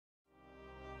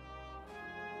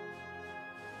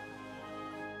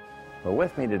Well,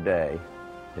 with me today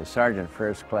is Sergeant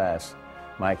First Class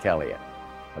Mike Elliott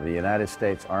of the United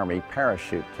States Army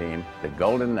Parachute Team, the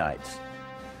Golden Knights.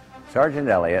 Sergeant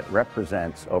Elliott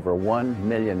represents over 1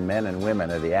 million men and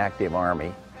women of the active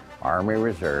Army, Army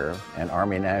Reserve, and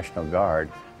Army National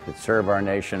Guard that serve our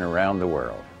nation around the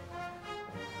world.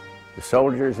 The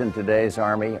soldiers in today's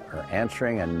Army are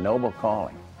answering a noble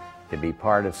calling to be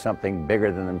part of something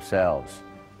bigger than themselves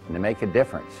and to make a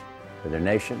difference for their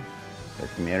nation, their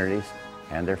communities,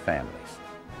 and their families.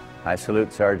 I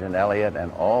salute Sergeant Elliott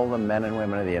and all the men and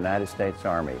women of the United States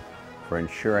Army for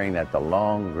ensuring that the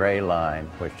long gray line,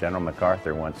 which General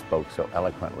MacArthur once spoke so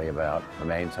eloquently about,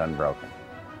 remains unbroken.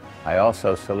 I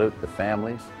also salute the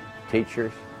families,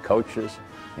 teachers, coaches,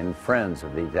 and friends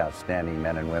of these outstanding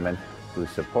men and women who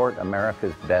support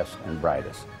America's best and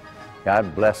brightest.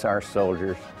 God bless our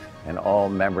soldiers and all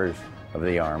members of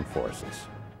the armed forces.